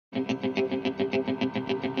Good morning,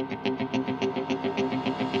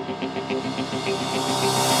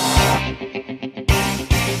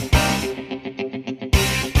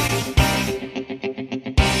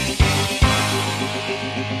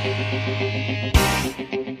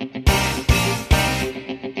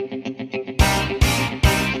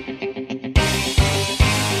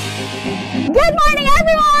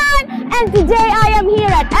 everyone! And today I am here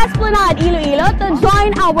at Esplanade Iloilo to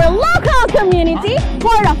join our local community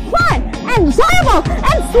for a fun, enjoyable,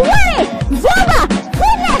 and sweaty Zumba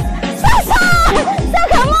fitness session! So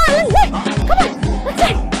come on, let's do it! Come on, let's do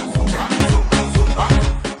it!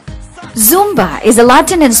 Zumba is a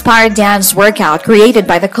Latin-inspired dance workout created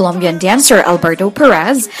by the Colombian dancer Alberto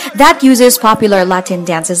Perez that uses popular Latin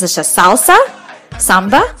dances such as salsa,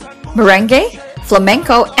 samba, merengue,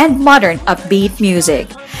 flamenco, and modern upbeat music.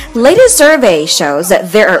 Latest survey shows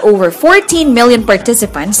that there are over 14 million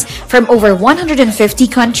participants from over 150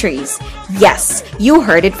 countries. Yes, you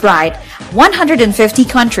heard it right. 150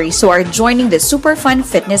 countries who are joining the super fun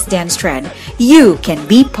fitness dance trend. You can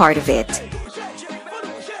be part of it.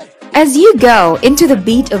 As you go into the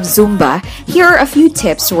beat of Zumba, here are a few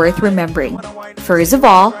tips worth remembering. First of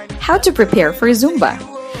all, how to prepare for Zumba.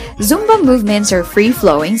 Zumba movements are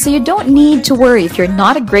free-flowing, so you don't need to worry if you're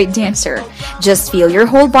not a great dancer. Just feel your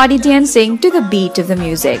whole body dancing to the beat of the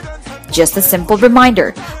music. Just a simple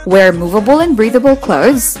reminder, wear movable and breathable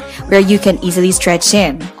clothes where you can easily stretch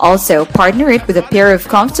in. Also, partner it with a pair of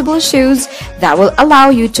comfortable shoes that will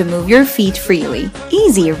allow you to move your feet freely.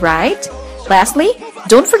 Easy, right? Lastly,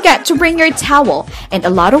 don't forget to bring your towel and a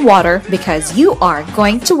lot of water because you are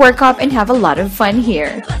going to work up and have a lot of fun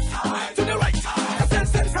here.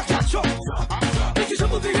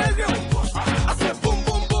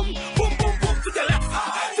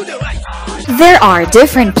 There are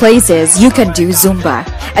different places you can do Zumba.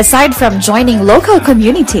 Aside from joining local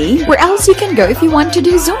community, where else you can go if you want to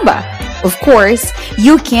do Zumba? Of course,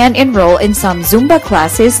 you can enroll in some Zumba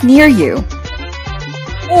classes near you.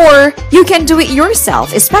 Or you can do it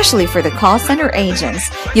yourself, especially for the call center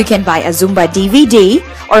agents. You can buy a Zumba DVD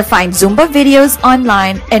or find Zumba videos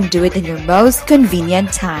online and do it in your most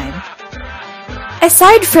convenient time.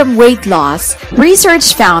 Aside from weight loss,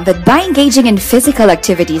 research found that by engaging in physical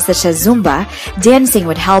activities such as Zumba, dancing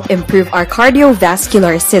would help improve our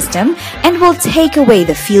cardiovascular system and will take away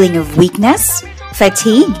the feeling of weakness,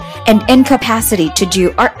 fatigue, and incapacity to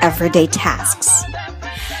do our everyday tasks.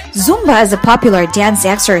 Zumba as a popular dance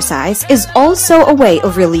exercise is also a way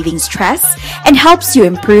of relieving stress and helps you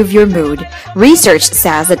improve your mood. Research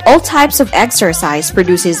says that all types of exercise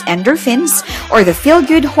produces endorphins or the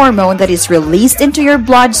feel-good hormone that is released into your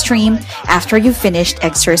bloodstream after you finished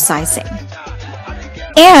exercising.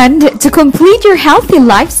 And to complete your healthy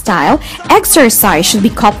lifestyle, exercise should be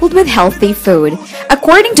coupled with healthy food.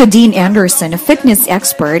 According to Dean Anderson, a fitness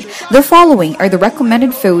expert, the following are the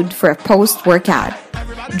recommended food for a post-workout: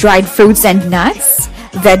 dried fruits and nuts,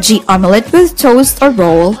 veggie omelette with toast or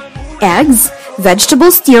roll, eggs,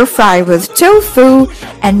 vegetable stir-fry with tofu,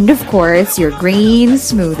 and of course, your green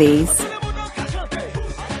smoothies.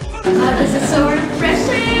 This is so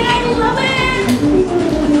refreshing! I love it!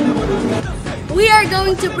 We are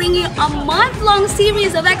going to bring you a month-long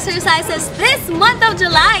series of exercises this month of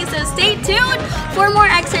July, so stay tuned. For more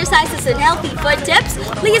exercises and healthy food tips,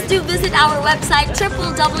 please do visit our website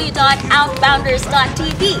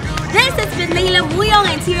www.outbounders.tv. This has been Leila Muyong,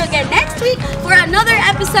 and see you again next week for another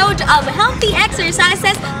episode of healthy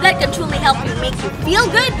exercises that can truly help you make you feel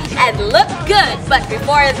good and look good. But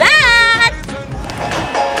before that...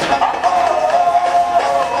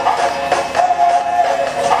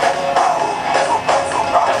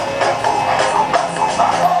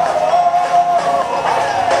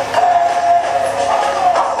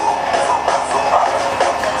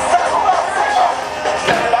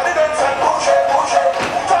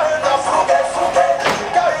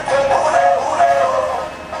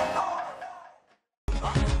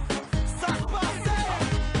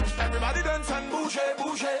 Everybody dance and bouge,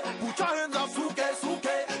 bouge, put your hands up,